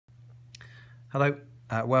Hello,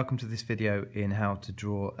 welcome to this video in how to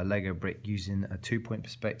draw a Lego brick using a two-point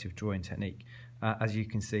perspective drawing technique. As you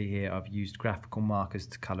can see here, I've used graphical markers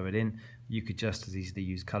to colour it in. You could just as easily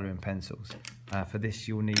use colouring pencils. For this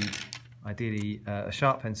you'll need ideally a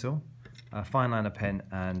sharp pencil, a fine liner pen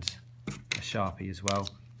and a Sharpie as well,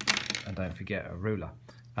 and don't forget a ruler.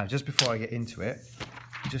 Just before I get into it,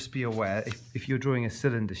 just be aware if you're drawing a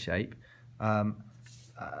cylinder shape,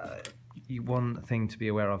 one thing to be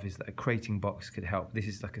aware of is that a crating box could help. This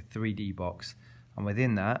is like a 3D box, and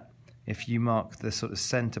within that, if you mark the sort of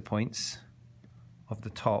center points of the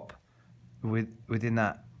top, within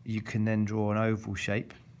that you can then draw an oval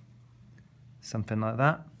shape, something like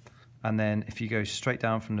that. And then if you go straight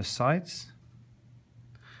down from the sides,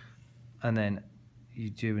 and then you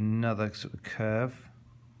do another sort of curve,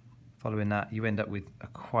 following that you end up with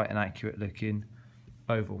quite an accurate looking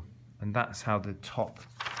oval, and that's how the top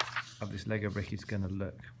of this Lego brick is going to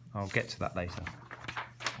look. I'll get to that later.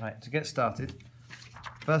 Right, to get started,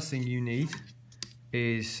 first thing you need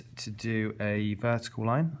is to do a vertical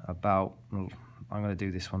line about, I'm going to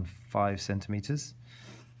do this one 5 centimeters.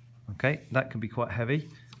 Okay, that can be quite heavy.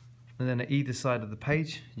 And then at either side of the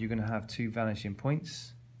page you're going to have 2 vanishing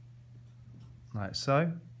points, like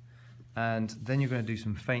so. And then you're going to do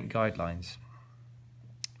some faint guidelines.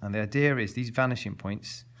 And the idea is these vanishing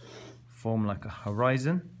points form like a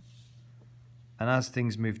horizon, and as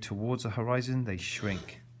things move towards a horizon they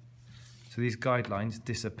shrink. So these guidelines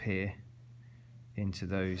disappear into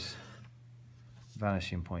those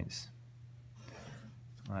vanishing points,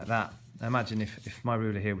 like that. Now imagine if my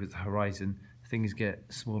ruler here was the horizon, things get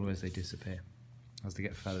smaller as they disappear, as they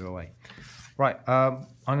get further away. Right, I'm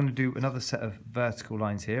going to do another set of vertical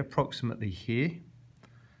lines here, approximately here,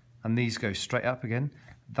 and these go straight up again.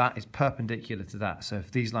 That is perpendicular to that, so if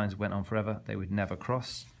these lines went on forever they would never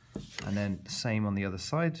cross. And then the same on the other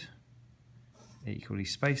side, equally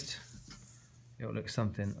spaced. It will look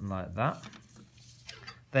something like that.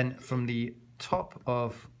 Then from the top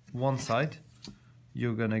of one side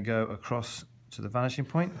you're going to go across to the vanishing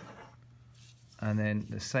point, and then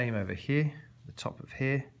the same over here, the top of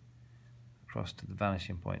here, across to the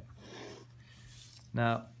vanishing point.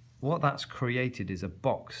 Now what that's created is a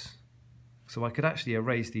box, so I could actually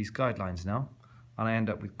erase these guidelines now and I end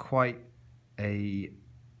up with quite a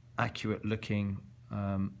accurate looking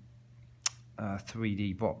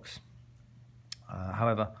 3D box.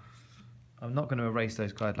 However, I'm not going to erase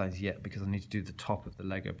those guidelines yet because I need to do the top of the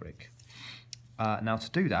Lego brick. Now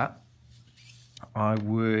to do that, I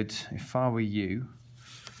would, if I were you,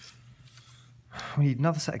 we need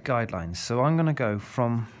another set of guidelines. So I'm going to go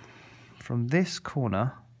from this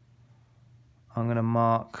corner, I'm going to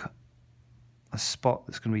mark a spot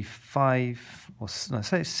that's going to be 5 or no,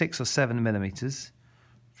 say it's 6 or 7 millimeters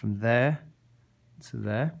from there to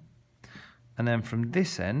there, and then from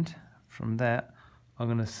this end, from there, I'm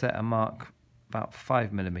going to set a mark about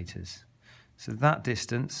 5 millimeters. So that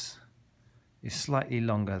distance is slightly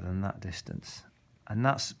longer than that distance, and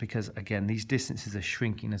that's because again these distances are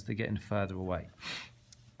shrinking as they're getting further away.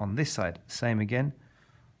 On this side, same again,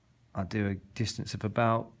 I'll do a distance of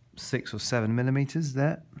about 6 or 7 millimeters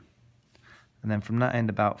there, and then from that end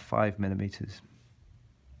about 5 millimeters.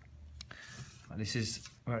 This is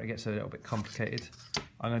where it gets a little bit complicated.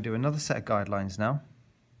 I'm going to do another set of guidelines now,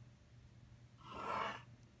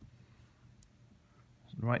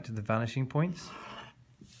 right to the vanishing points.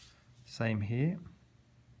 Same here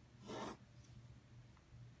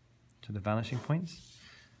to the vanishing points,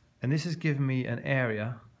 and this has given me an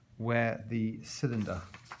area where the cylinder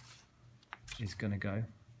is going to go,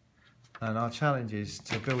 and our challenge is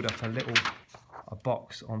to build up a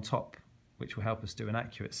box on top which will help us do an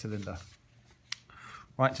accurate cylinder.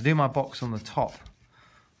 Right, to do my box on the top,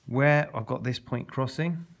 where I've got this point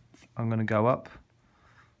crossing, I'm going to go up.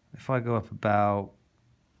 If I go up about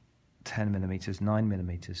 10 millimeters, 9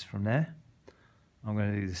 millimeters from there, I'm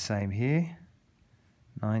going to do the same here,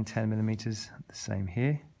 9, 10 millimeters, the same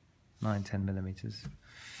here, 9, 10 millimeters.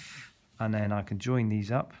 And then I can join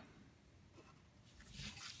these up.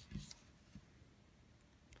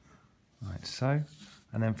 Like so.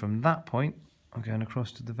 And then from that point, I'm going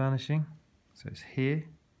across to the vanishing. So it's here,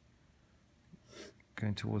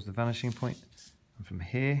 going towards the vanishing point, and from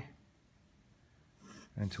here,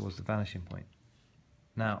 going towards the vanishing point.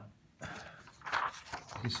 Now, you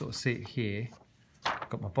can sort of see it here. I've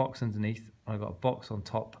got my box underneath, I've got a box on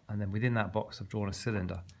top, and then within that box I've drawn a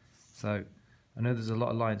cylinder. So I know there's a lot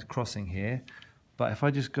of lines crossing here, but if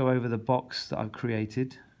I just go over the box that I've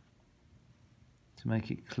created to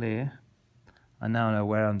make it clear, I now know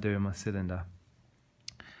where I'm doing my cylinder.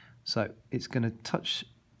 So it's going to touch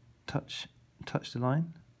the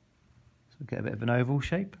line. So So get a bit of an oval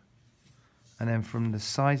shape. And then from the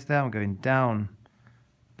sides there, I'm going down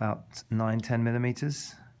about 9-10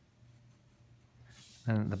 millimeters.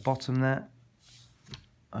 And at the bottom there,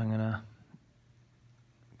 I'm going to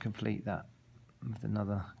complete that with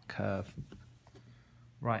another curve.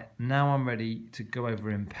 Right, now I'm ready to go over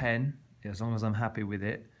in pen, as long as I'm happy with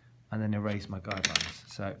it, and then erase my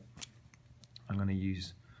guidelines. So I'm going to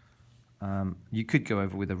use, you could go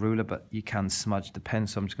over with a ruler, but you can smudge the pen,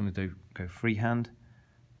 so I'm just going to go freehand.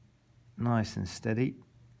 Nice and steady.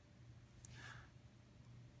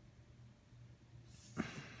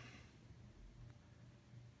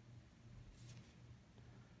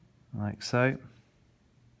 Like so.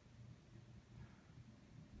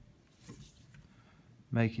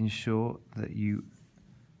 Making sure that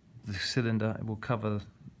the cylinder will cover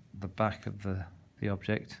the back of the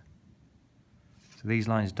object. So these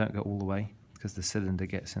lines don't go all the way because the cylinder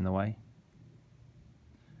gets in the way.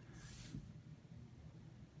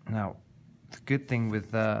 Now, the good thing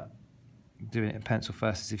with doing it in pencil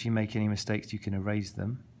first is if you make any mistakes, you can erase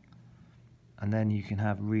them. And then you can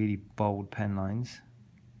have really bold pen lines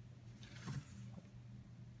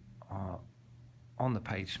on the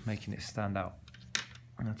page, making it stand out.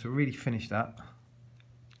 Now to really finish that,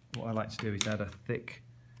 what I like to do is add a thick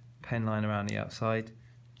pen line around the outside,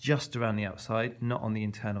 just around the outside, not on the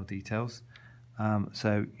internal details.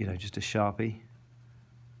 So, you know, just a Sharpie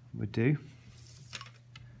would do.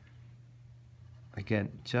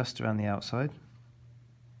 Again, just around the outside.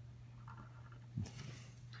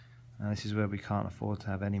 And this is where we can't afford to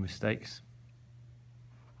have any mistakes.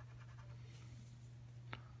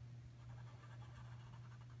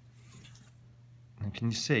 And can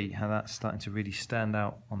you see how that's starting to really stand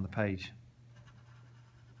out on the page?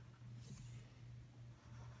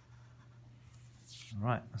 All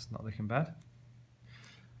right, that's not looking bad.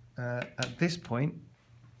 At this point,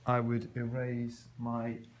 I would erase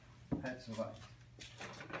my pencil line.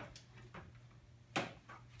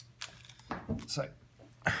 So,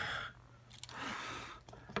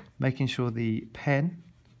 making sure the pen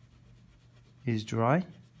is dry,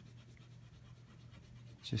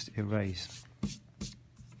 just erase.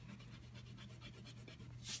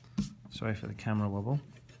 Sorry for the camera wobble.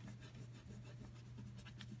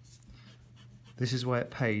 This is why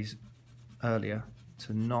it pays earlier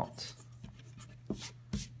to not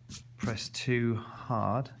press too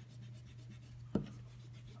hard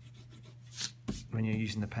when you're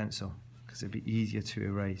using the pencil, because it'd be easier to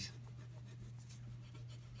erase.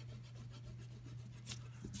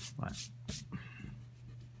 Right.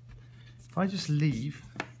 If I just leave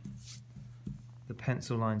the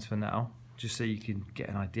pencil lines for now, just so you can get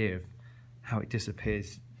an idea of how it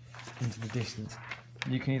disappears into the distance.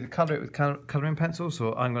 You can either colour it with colouring pencils,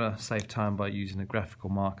 or I'm going to save time by using a graphical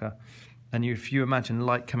marker. And if you imagine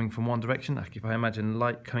light coming from one direction, like if I imagine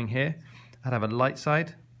light coming here, I'd have a light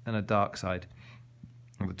side and a dark side.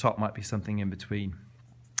 And the top might be something in between.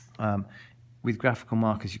 With graphical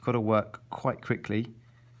markers, you've got to work quite quickly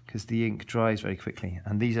because the ink dries very quickly.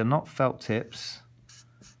 And these are not felt tips,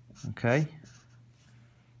 okay?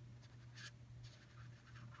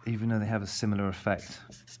 Even though they have a similar effect.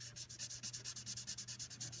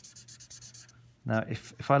 Now,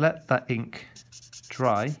 if I let that ink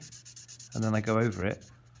dry and then I go over it,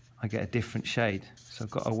 I get a different shade. So I've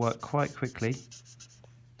got to work quite quickly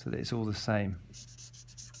so that it's all the same.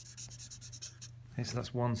 Okay, so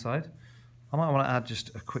that's one side. I might want to add just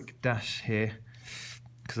a quick dash here,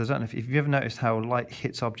 because I don't know if you've ever noticed how light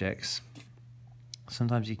hits objects.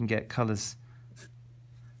 Sometimes you can get colours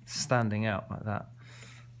standing out like that.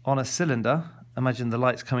 On a cylinder, imagine the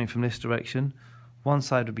light's coming from this direction. One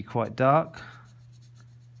side would be quite dark,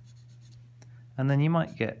 and then you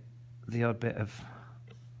might get the odd bit of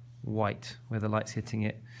white where the light's hitting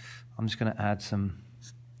it. I'm just going to add some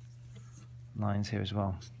lines here as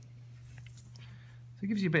well. So it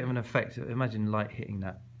gives you a bit of an effect. Imagine light hitting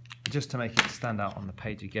that, just to make it stand out on the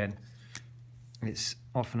page again. It's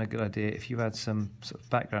often a good idea if you add some sort of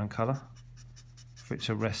background colour for it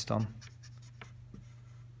to rest on.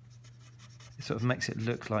 It sort of makes it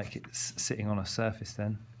look like it's sitting on a surface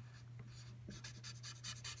then.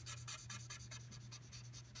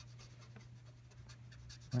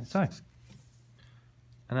 Like so.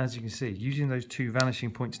 And as you can see, using those two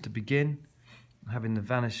vanishing points to begin, having the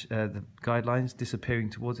guidelines disappearing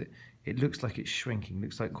towards it, it looks like it's shrinking,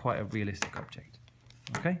 looks like quite a realistic object.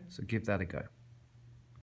 Okay, so give that a go.